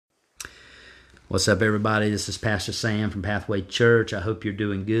What's up, everybody? This is Pastor Sam from Pathway Church. I hope you're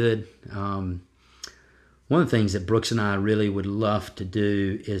doing good. One of the things that Brooks and I really would love to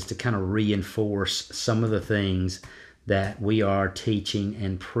do is to kind of reinforce some of the things that we are teaching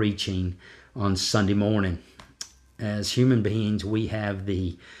and preaching on Sunday morning. As human beings, we have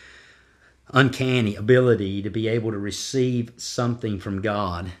the uncanny ability to be able to receive something from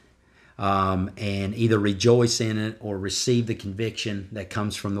God and either rejoice in it or receive the conviction that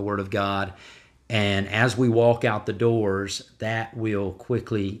comes from the Word of God. And as we walk out the doors, that will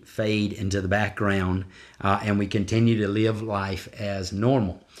quickly fade into the background, and we continue to live life as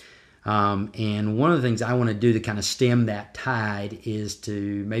normal. And one of the things I want to do to kind of stem that tide is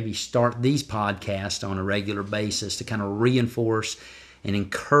to maybe start these podcasts on a regular basis to kind of reinforce and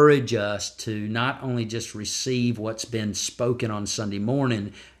encourage us to not only just receive what's been spoken on Sunday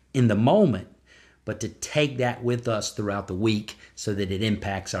morning in the moment, but to take that with us throughout the week so that it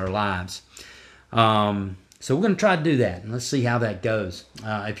impacts our lives. So we're going to try to do that, and let's see how that goes.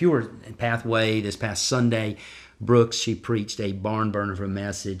 If you were at Pathway this past Sunday, Brooks, she preached a barn burner of a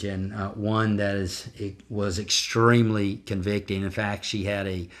message, and one that was extremely convicting. In fact, she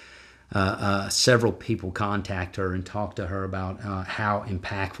had several people contact her and talk to her about how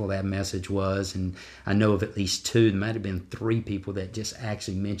impactful that message was. And I know of at least two, there might have been three people that just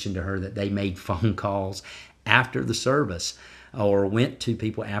actually mentioned to her that they made phone calls after the service or went to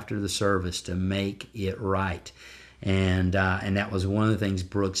people after the service to make it right. And that was one of the things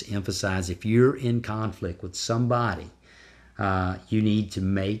Brooks emphasized. If you're in conflict with somebody, you need to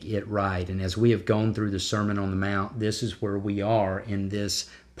make it right. And as we have gone through the Sermon on the Mount, this is where we are in this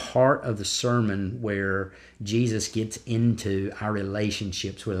part of the sermon where Jesus gets into our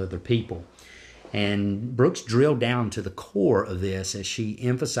relationships with other people. And Brooks drilled down to the core of this as she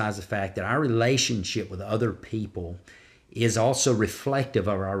emphasized the fact that our relationship with other people is also reflective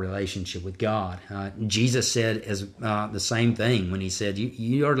of our relationship with God. Jesus said the same thing when he said,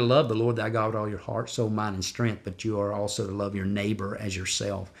 you are to love the Lord thy God with all your heart, soul, mind, and strength, but you are also to love your neighbor as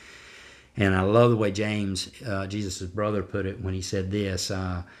yourself. And I love the way James, Jesus' brother, put it when he said this,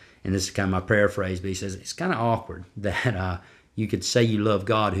 and this is kind of my paraphrase, but he says, it's kind of awkward that you could say you love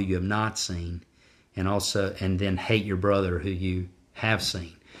God who you have not seen, and then hate your brother who you have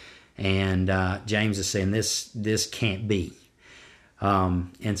seen. And James is saying this can't be.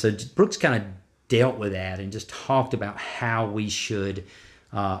 And so Brooks kind of dealt with that and just talked about how we should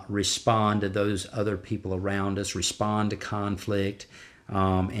respond to those other people around us, respond to conflict,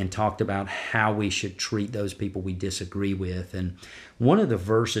 and talked about how we should treat those people we disagree with. And one of the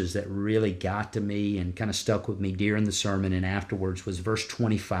verses that really got to me and kind of stuck with me during the sermon and afterwards was verse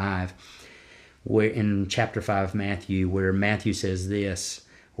 25, where in chapter 5 of Matthew, where Matthew says this,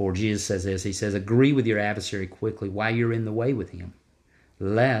 or Jesus says this, he says, agree with your adversary quickly while you're in the way with him,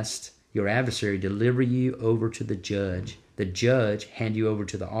 lest your adversary deliver you over to the judge hand you over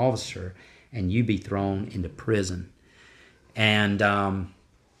to the officer, and you be thrown into prison. And I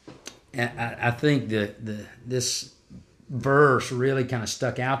think this verse really kind of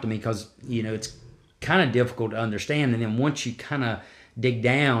stuck out to me because, it's kind of difficult to understand. And then once you kind of dig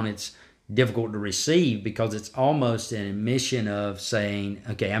down, it's difficult to receive because it's almost an admission of saying,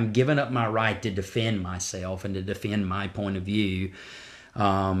 okay, I'm giving up my right to defend myself and to defend my point of view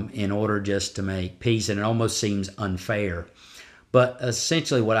in order just to make peace. And it almost seems unfair. But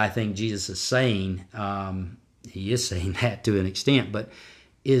essentially what I think Jesus is saying, he is saying that to an extent, but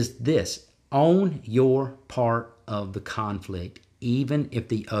is this: own your part of the conflict, even if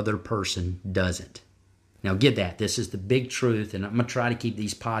the other person doesn't. Now get that. This is the big truth, and I'm going to try to keep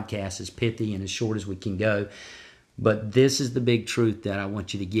these podcasts as pithy and as short as we can go. But this is the big truth that I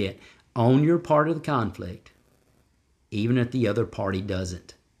want you to get. Own your part of the conflict, even if the other party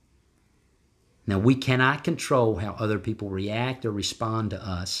doesn't. Now, we cannot control how other people react or respond to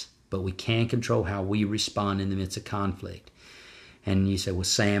us, but we can control how we respond in the midst of conflict. And you say, well,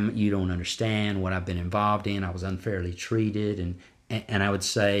 Sam, you don't understand what I've been involved in. I was unfairly treated. And I would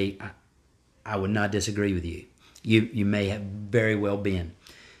say, I would not disagree with you. You may have very well been.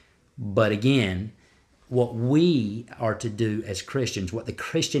 But again, what we are to do as Christians, what the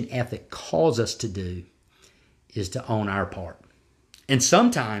Christian ethic calls us to do, is to own our part. And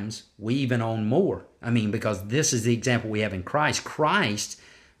sometimes we even own more. Because this is the example we have in Christ. Christ,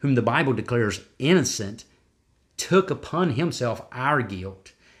 whom the Bible declares innocent, took upon himself our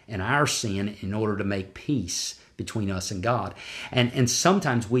guilt and our sin in order to make peace between us and God. And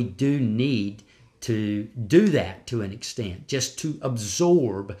sometimes we do need to do that to an extent, just to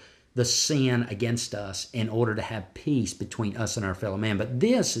absorb the sin against us in order to have peace between us and our fellow man. But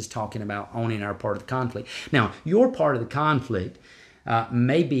this is talking about owning our part of the conflict. Now, your part of the conflict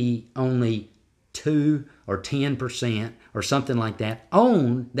may be only 2 or 10% or something like that,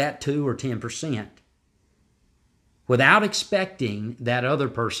 own that 2 or 10% without expecting that other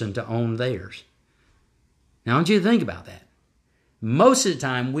person to own theirs. Now, I want you to think about that. Most of the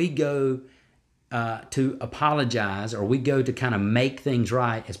time, we go to apologize, or we go to kind of make things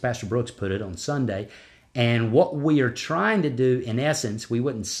right, as Pastor Brooks put it on Sunday. And what we are trying to do, in essence, we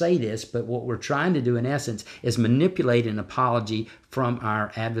wouldn't say this, but what we're trying to do, in essence, is manipulate an apology from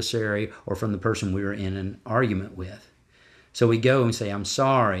our adversary or from the person we were in an argument with. So we go and say, I'm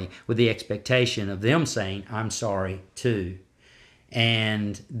sorry, with the expectation of them saying, I'm sorry too.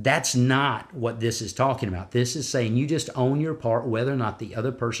 And that's not what this is talking about. This is saying you just own your part, whether or not the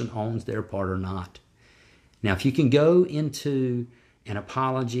other person owns their part or not. Now, if you can go into an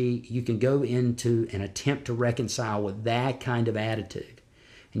apology, you can go into an attempt to reconcile with that kind of attitude.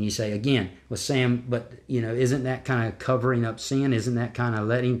 And you say, again, well, Sam, but, isn't that kind of covering up sin? Isn't that kind of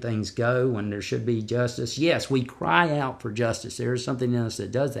letting things go when there should be justice? Yes, we cry out for justice. There is something in us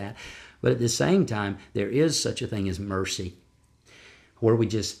that does that. But at the same time, there is such a thing as mercy, where we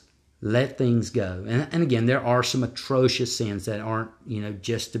just let things go. And again, there are some atrocious sins that aren't,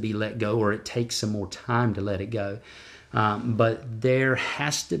 just to be let go, or it takes some more time to let it go. But there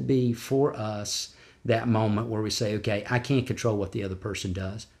has to be for us that moment where we say, okay, I can't control what the other person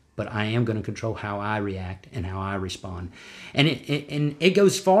does, but I am going to control how I react and how I respond. And it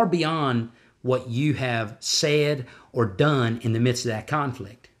goes far beyond what you have said or done in the midst of that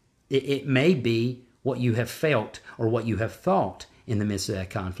conflict. It may be what you have felt or what you have thought in the midst of that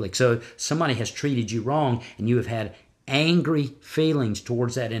conflict. So somebody has treated you wrong, and you have had angry feelings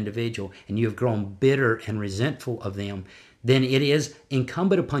towards that individual, and you have grown bitter and resentful of them, then it is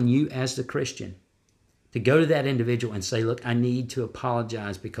incumbent upon you as the Christian to go to that individual and say, look, I need to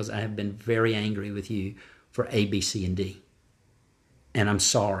apologize because I have been very angry with you for A, B, C, and D. And I'm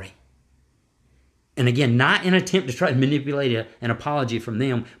sorry. And again, not in an attempt to try to manipulate an apology from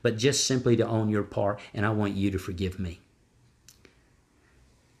them, but just simply to own your part, and I want you to forgive me.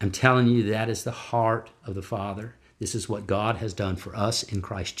 I'm telling you, that is the heart of the Father. This is what God has done for us in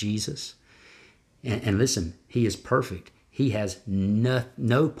Christ Jesus. And listen, He is perfect. He has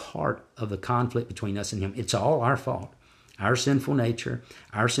no part of the conflict between us and Him. It's all our fault. Our sinful nature,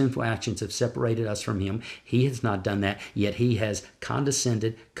 our sinful actions have separated us from Him. He has not done that, yet He has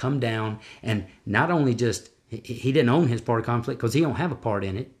condescended, come down, and not only just, He didn't own His part of conflict because He don't have a part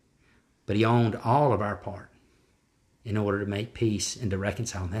in it, but He owned all of our part in order to make peace and to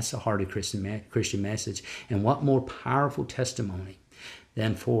reconcile. And that's the heart of Christian message. And what more powerful testimony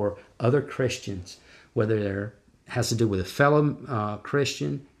than for other Christians, whether it has to do with a fellow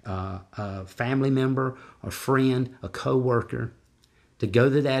Christian, a family member, a friend, a co-worker, to go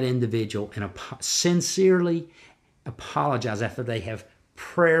to that individual and sincerely apologize after they have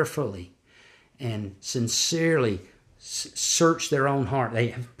prayerfully and sincerely searched their own heart. They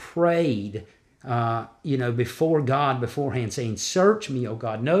have prayed before God beforehand, saying, search me, O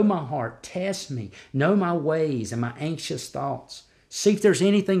God, know my heart, test me, know my ways and my anxious thoughts. See if there's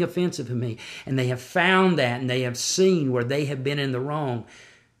anything offensive in me. And they have found that, and they have seen where they have been in the wrong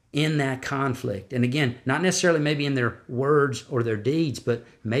in that conflict. And again, not necessarily maybe in their words or their deeds, but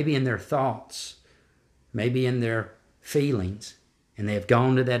maybe in their thoughts, maybe in their feelings. And they have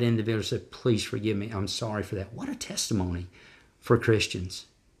gone to that individual and said, please forgive me, I'm sorry for that. What a testimony for Christians.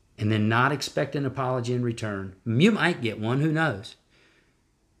 And then not expect an apology in return. You might get one, who knows?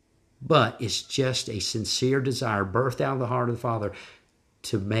 But it's just a sincere desire birthed out of the heart of the Father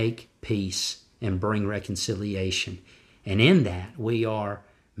to make peace and bring reconciliation. And in that, we are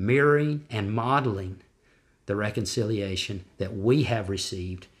mirroring and modeling the reconciliation that we have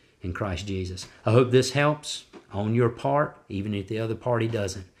received in Christ Jesus. I hope this helps. Own your part, even if the other party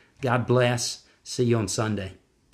doesn't. God bless. See you on Sunday.